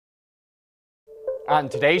On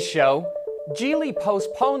today's show, Geely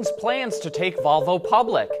postpones plans to take Volvo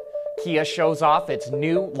public, Kia shows off its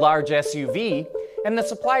new large SUV, and the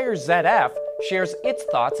supplier ZF shares its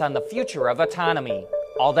thoughts on the future of autonomy.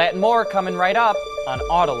 All that and more coming right up on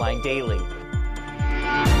Autoline Daily.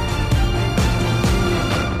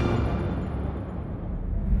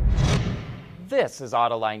 This is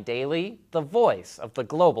Autoline Daily, the voice of the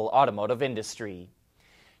global automotive industry.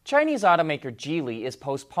 Chinese automaker Geely is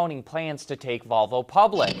postponing plans to take Volvo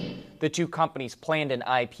public. The two companies planned an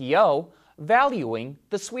IPO, valuing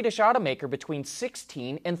the Swedish automaker between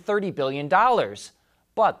 $16 and $30 billion.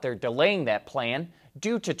 But they're delaying that plan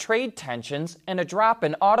due to trade tensions and a drop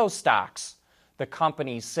in auto stocks. The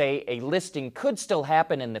companies say a listing could still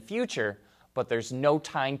happen in the future, but there's no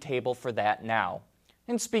timetable for that now.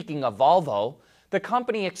 And speaking of Volvo, the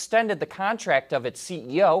company extended the contract of its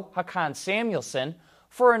CEO, Håkan Samuelsson,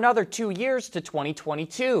 for another 2 years to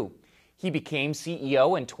 2022. He became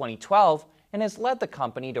CEO in 2012 and has led the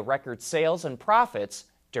company to record sales and profits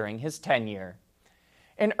during his tenure.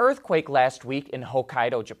 An earthquake last week in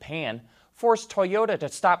Hokkaido, Japan, forced Toyota to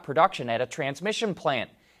stop production at a transmission plant,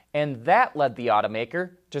 and that led the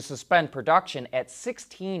automaker to suspend production at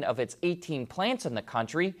 16 of its 18 plants in the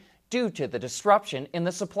country due to the disruption in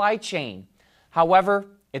the supply chain. However,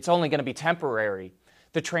 it's only going to be temporary.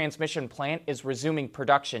 The transmission plant is resuming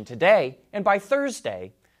production today, and by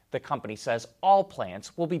Thursday, the company says all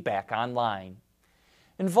plants will be back online.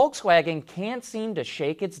 And Volkswagen can't seem to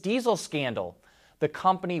shake its diesel scandal. The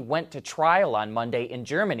company went to trial on Monday in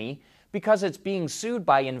Germany because it's being sued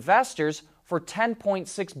by investors for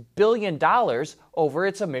 $10.6 billion over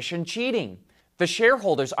its emission cheating. The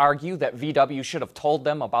shareholders argue that VW should have told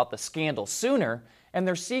them about the scandal sooner, and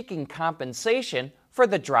they're seeking compensation for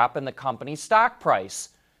the drop in the company's stock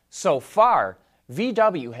price. So far,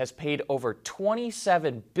 VW has paid over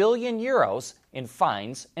 27 billion euros in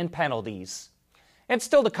fines and penalties. And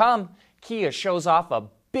still to come, Kia shows off a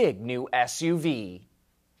big new SUV.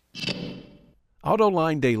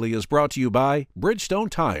 Autoline Daily is brought to you by Bridgestone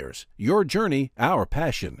Tires, your journey, our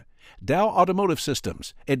passion. Dow Automotive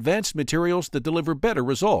Systems, advanced materials that deliver better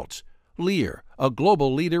results. Lear, a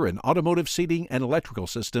global leader in automotive seating and electrical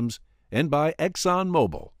systems. And by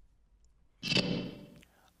ExxonMobil.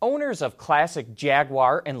 Owners of classic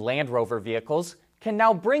Jaguar and Land Rover vehicles can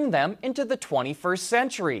now bring them into the 21st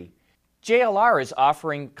century. JLR is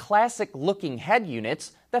offering classic-looking head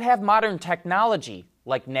units that have modern technology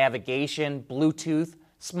like navigation, Bluetooth,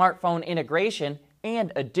 smartphone integration,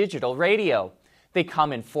 and a digital radio. They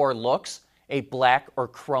come in 4 looks: a black or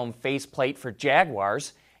chrome faceplate for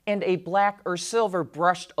Jaguars and a black or silver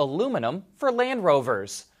brushed aluminum for Land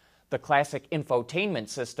Rovers. The classic infotainment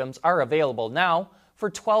systems are available now for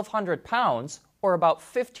 £1,200 or about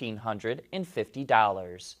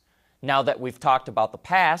 $1,550. Now that we've talked about the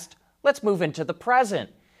past, let's move into the present.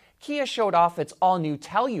 Kia showed off its all-new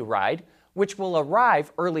Telluride, which will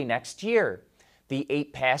arrive early next year. The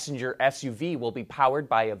 8-passenger SUV will be powered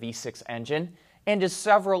by a V6 engine and is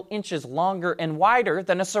several inches longer and wider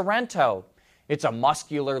than a Sorento. It's a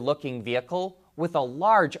muscular-looking vehicle with a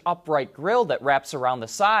large upright grille that wraps around the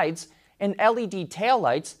sides and LED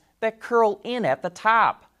taillights that curl in at the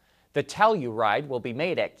top. The Telluride will be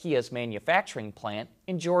made at Kia's manufacturing plant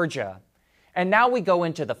in Georgia. And now we go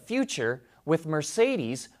into the future with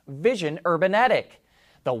Mercedes' Vision Urbanetic.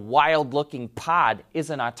 The wild-looking pod is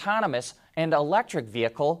an autonomous and electric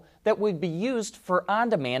vehicle that would be used for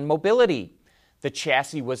on-demand mobility. The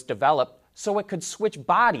chassis was developed so it could switch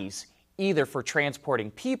bodies, either for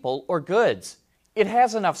transporting people or goods. It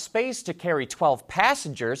has enough space to carry 12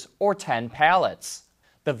 passengers or 10 pallets.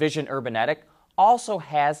 The Vision Urbanetic also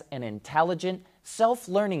has an intelligent,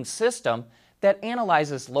 self-learning system that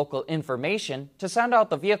analyzes local information to send out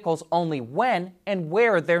the vehicles only when and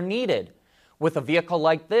where they're needed. With a vehicle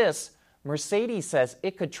like this, Mercedes says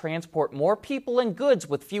it could transport more people and goods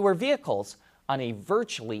with fewer vehicles on a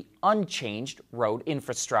virtually unchanged road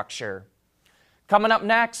infrastructure. Coming up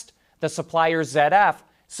next, the supplier ZF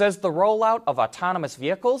says the rollout of autonomous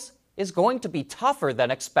vehicles is going to be tougher than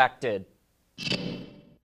expected.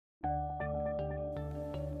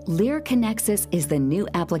 Lear Connexus is the new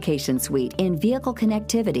application suite in vehicle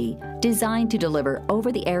connectivity designed to deliver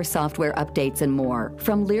over-the-air software updates and more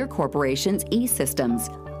from Lear Corporation's E-Systems,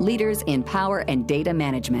 leaders in power and data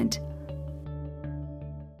management.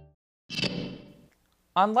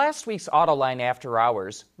 On last week's Autoline After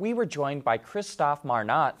Hours, we were joined by Christophe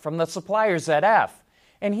Marnot from the supplier ZF,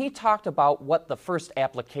 and he talked about what the first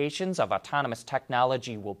applications of autonomous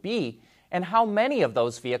technology will be and how many of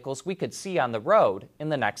those vehicles we could see on the road in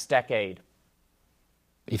the next decade.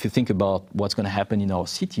 If you think about what's going to happen in our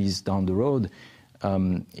cities down the road,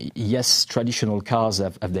 yes, traditional cars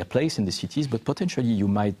have their place in the cities, but potentially you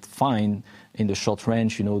might find in the short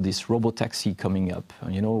range, this robotaxi coming up,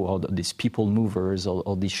 or these people movers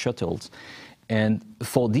or these shuttles. And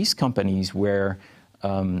for these companies where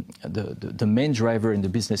the main driver in the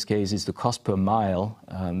business case is the cost per mile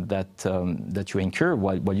that you incur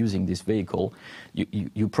while using this vehicle,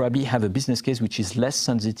 you probably have a business case which is less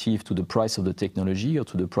sensitive to the price of the technology or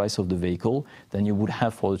to the price of the vehicle than you would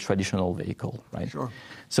have for a traditional vehicle, right? Sure.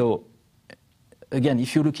 So again,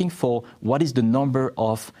 if you're looking for what is the number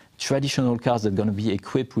of traditional cars that are going to be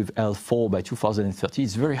equipped with L4 by 2030,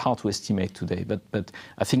 it's very hard to estimate today. But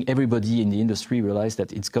I think everybody in the industry realized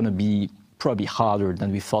that it's going to be probably harder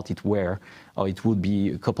than we thought it would be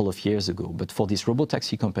a couple of years ago. But for this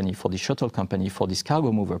robotaxi company, for the shuttle company, for this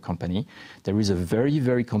cargo mover company, there is a very,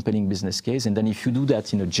 very compelling business case. And then if you do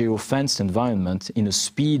that in a geo-fenced environment, in a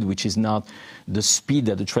speed which is not the speed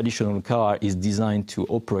that a traditional car is designed to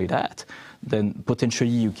operate at, then potentially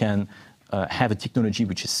you can have a technology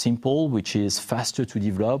which is simple, which is faster to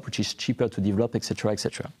develop, which is cheaper to develop, et cetera, et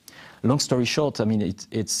cetera. Long story short, I mean,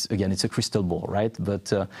 it's a crystal ball, right?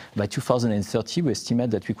 But by 2030, we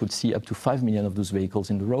estimate that we could see up to 5 million of those vehicles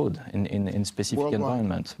in the road in specific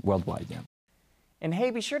environments worldwide. Yeah. And hey,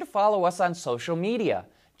 be sure to follow us on social media.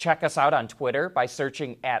 Check us out on Twitter by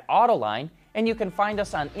searching @Autoline, and you can find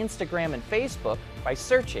us on Instagram and Facebook by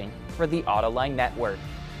searching for the Autoline Network.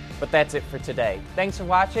 But that's it for today. Thanks for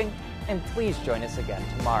watching, and please join us again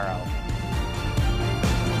tomorrow.